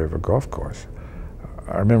interior of a golf course.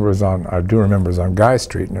 I do remember it was on Guy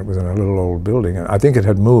Street, and it was in a little old building, and I think it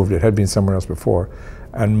had moved. It had been somewhere else before.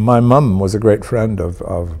 And my mum was a great friend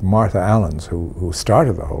of Martha Allen's, who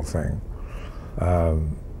started the whole thing.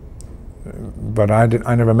 But I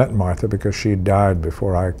never met Martha because she died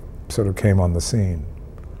before I sort of came on the scene.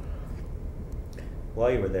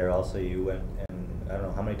 While you were there also, you went, and I don't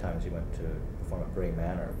know how many times you went to perform at Brae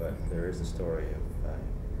Manor, but there is a story of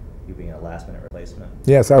you being a last-minute replacement.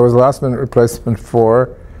 Yes, I was a last-minute replacement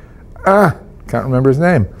for, can't remember his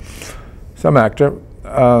name, some actor.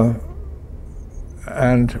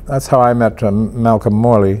 And that's how I met Malcolm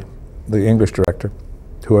Morley, the English director,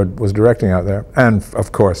 who was directing out there. And,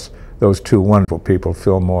 of course, those two wonderful people,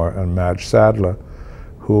 Phil Moore and Madge Sadler,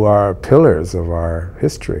 who are pillars of our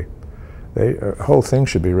history. The whole thing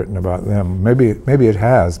should be written about them. Maybe it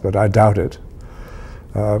has, but I doubt it,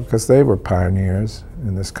 because they were pioneers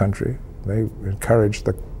in this country. They encouraged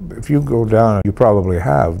if you go down, you probably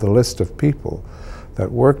have the list of people that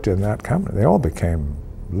worked in that company. They all became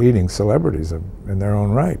leading celebrities in their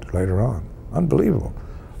own right later on. Unbelievable.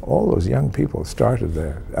 All those young people started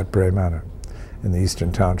there at Brae Manor in the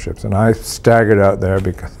Eastern Townships. And I staggered out there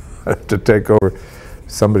because to take over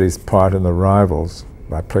somebody's part in The Rivals.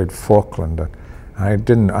 I played Falkland. I had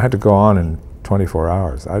to go on in 24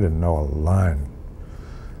 hours. I didn't know a line.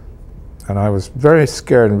 And I was very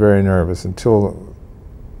scared and very nervous until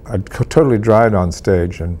I totally dried on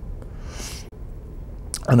stage. And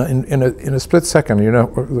in a split second, you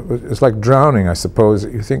know, it's like drowning, I suppose.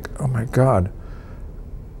 You think, oh my God,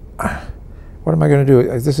 what am I going to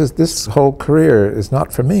do? This whole career is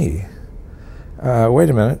not for me. Wait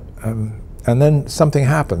a minute. And then something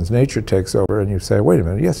happens. Nature takes over, and you say, wait a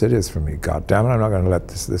minute, yes, it is for me. God damn it, I'm not going to let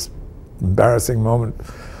this embarrassing moment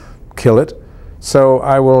kill it. So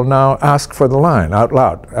I will now ask for the line out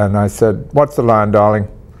loud. And I said, what's the line, darling?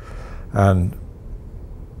 And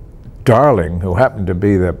Darling, who happened to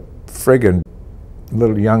be the friggin'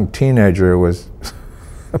 little young teenager who was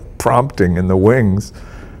prompting in the wings,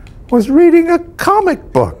 was reading a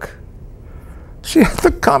comic book. She had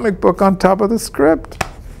the comic book on top of the script.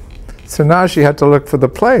 So now she had to look for the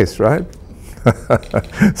place, right?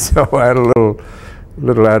 So I had a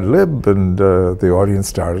little ad lib, and the audience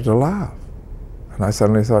started to laugh. And I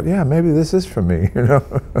suddenly thought, yeah, maybe this is for me, you know?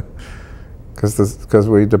 Because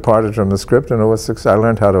we departed from the script, and it was success. I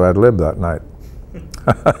learned how to ad lib that night.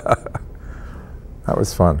 That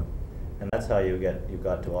was fun. And that's how you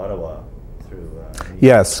got to Ottawa through.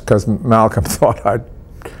 Yes, because Malcolm thought I'd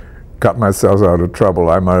got myself out of trouble.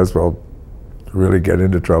 I might as well really get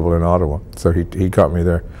into trouble in Ottawa. So he got me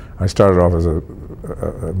there. I started off as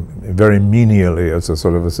very menially as a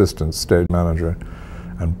sort of assistant stage manager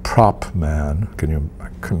and prop man. I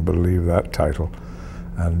couldn't believe that title.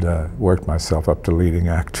 And worked myself up to leading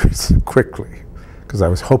actors quickly, because I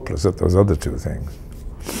was hopeless at those other two things.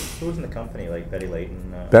 Who was in the company, like Betty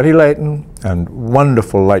Layton? Betty Layton, and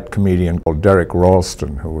wonderful light comedian called Derek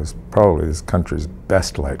Ralston, who was probably this country's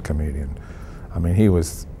best light comedian. I mean, he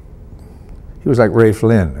was like Ray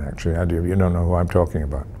Flynn, actually. You don't know who I'm talking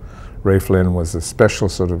about. Ray Flynn was a special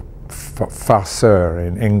sort of farceur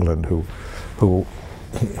in England who,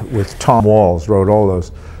 with Tom Walls,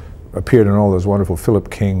 appeared in all those wonderful Philip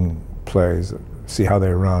King plays, See How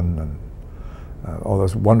They Run, and all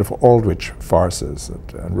those wonderful Aldrich farces.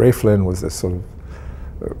 And Ray Flynn was this sort of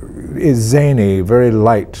zany, very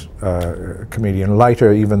light comedian,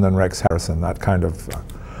 lighter even than Rex Harrison, that kind of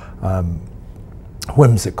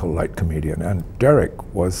whimsical light comedian. And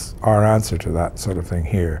Derek was our answer to that sort of thing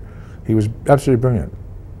here. He was absolutely brilliant.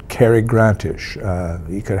 Cary Grantish,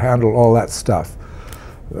 he could handle all that stuff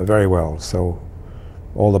very well. So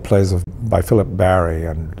all the plays by Philip Barry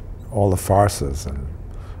and all the farces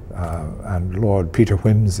and Lord Peter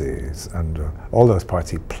Wimsey's and all those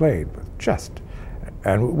parts he played with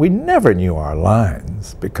and we never knew our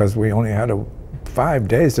lines because we only had 5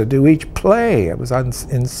 days to do each play. It was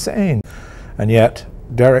insane. And yet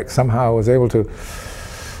Derek somehow was able to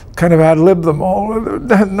kind of ad-lib them all.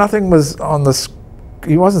 Nothing was on the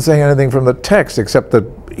he wasn't saying anything from the text except that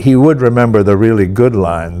he would remember the really good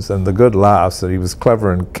lines and the good laughs, that he was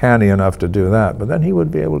clever and canny enough to do that. But then he would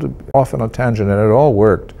be able to off on a tangent, and it all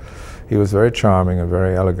worked. He was very charming and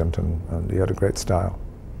very elegant, and he had a great style,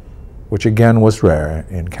 which again was rare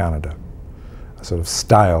in Canada. A sort of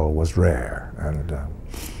style was rare, and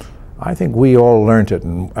I think we all learnt it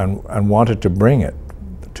and wanted to bring it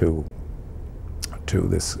to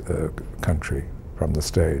this country from the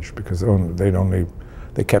stage, because they'd only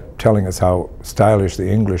They kept telling us how stylish the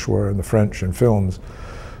English were and the French in films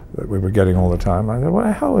that we were getting all the time. I said,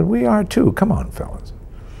 well, hell, we are too. Come on, fellas.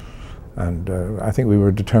 And I think we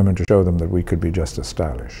were determined to show them that we could be just as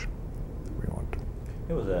stylish.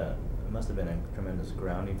 It must have been a tremendous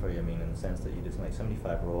grounding for you. I mean, in the sense that you did like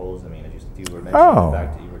 75 roles. I mean, as you were mentioning the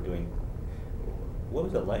fact that you were doing. What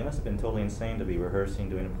was it like? It must have been totally insane to be rehearsing,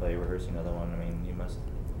 doing a play, rehearsing another one. I mean, you must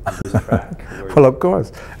lose track. Well, of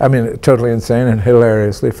course. I mean, totally insane and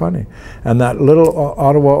hilariously funny. And that little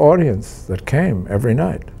Ottawa audience that came every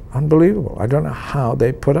night, unbelievable. I don't know how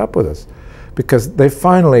they put up with us, because they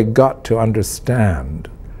finally got to understand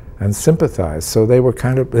and sympathize. So they would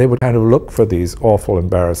kind of look for these awful,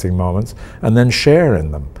 embarrassing moments and then share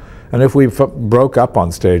in them. And if we broke up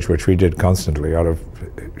on stage, which we did constantly out of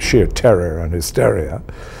sheer terror and hysteria,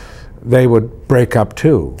 they would break up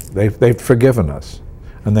too. They'd forgiven us,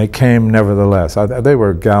 and they came nevertheless. They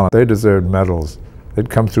were gallant. They deserved medals.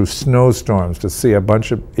 They'd come through snowstorms to see a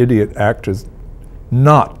bunch of idiot actors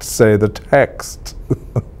not say the text.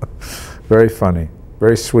 Very funny,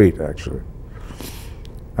 very sweet, actually.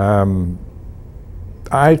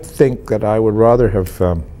 I think that I would rather have,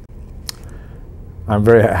 I'm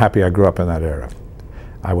very happy I grew up in that era.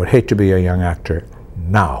 I would hate to be a young actor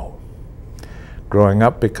now. Growing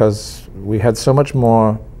up, because we had so much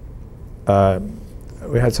more,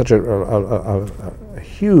 we had such a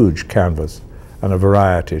huge canvas and a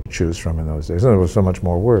variety to choose from in those days, and there was so much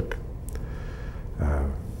more work.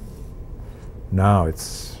 Now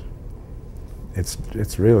it's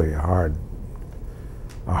really a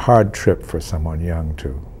hard trip for someone young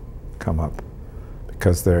to come up,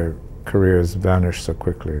 because their careers vanish so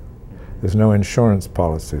quickly. There's no insurance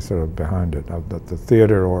policy sort of behind it that the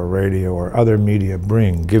theater or radio or other media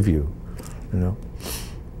give you, you know.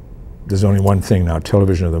 There's only one thing now: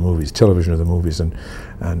 television or the movies,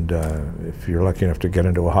 and if you're lucky enough to get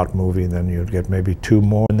into a hot movie, then you'd get maybe 2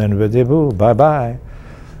 more, and then boo, bye-bye.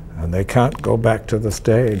 And they can't go back to the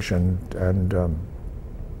stage and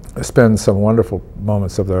spend some wonderful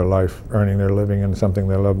moments of their life earning their living in something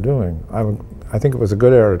they love doing. I think it was a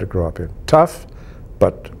good era to grow up in. Tough,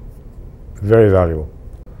 but very valuable.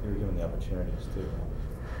 You were given the opportunities too.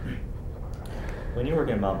 When you were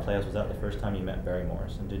in Mount Playhouse, was that the first time you met Barry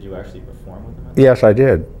Morris, and did you actually perform with him? Yes, I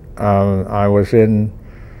did. I was in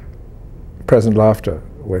Present Laughter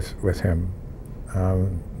with him.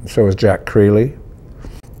 So was Jack Creeley.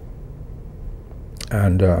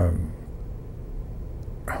 And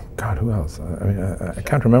God, who else? I mean, I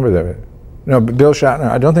can't remember that. No, but Bill Shatner,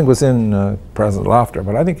 I don't think was in Present Laughter,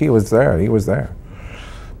 but I think he was there. He was there.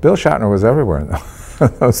 Bill Shatner was everywhere in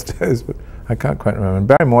those days, but I can't quite remember. And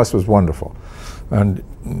Barry Morris was wonderful. And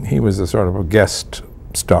he was a sort of a guest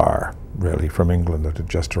star, really, from England that had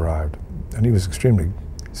just arrived. And he was extremely,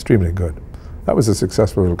 extremely good. That was a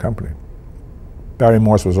successful little company. Barry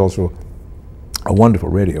Morris was also a wonderful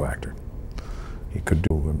radio actor. He could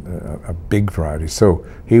do a big variety. So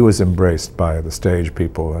he was embraced by the stage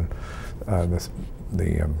people and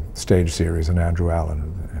the stage series and Andrew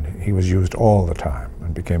Allen. And he was used all the time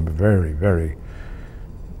and became a very, very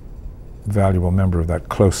valuable member of that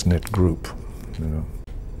close-knit group. You know.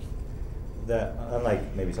 That,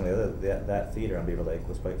 unlike maybe some of the other, that theater on Beaver Lake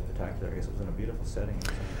was quite spectacular. I guess it was in a beautiful setting.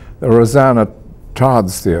 The Rosanna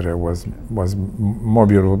Todd's theater was more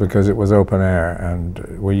beautiful because it was open air, and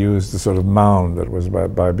we used the sort of mound that was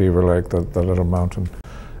by Beaver Lake, the little mountain,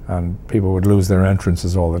 and people would lose their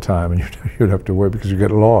entrances all the time, and you'd have to wait because you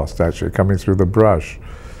get lost actually coming through the brush.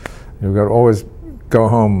 You've got to always go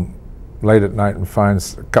home late at night and find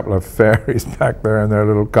a couple of fairies back there in their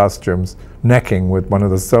little costumes necking with one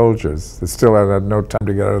of the soldiers. They still had no time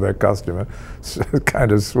to get out of their costume. It's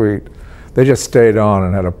kind of sweet. They just stayed on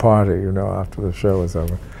and had a party, you know, after the show was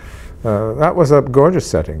over. That was a gorgeous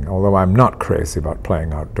setting, although I'm not crazy about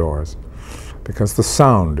playing outdoors, because the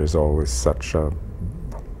sound is always such a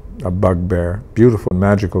bugbear. Beautiful and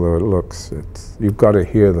magical though it looks, you've got to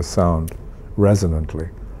hear the sound resonantly.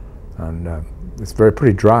 And it's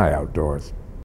pretty dry outdoors.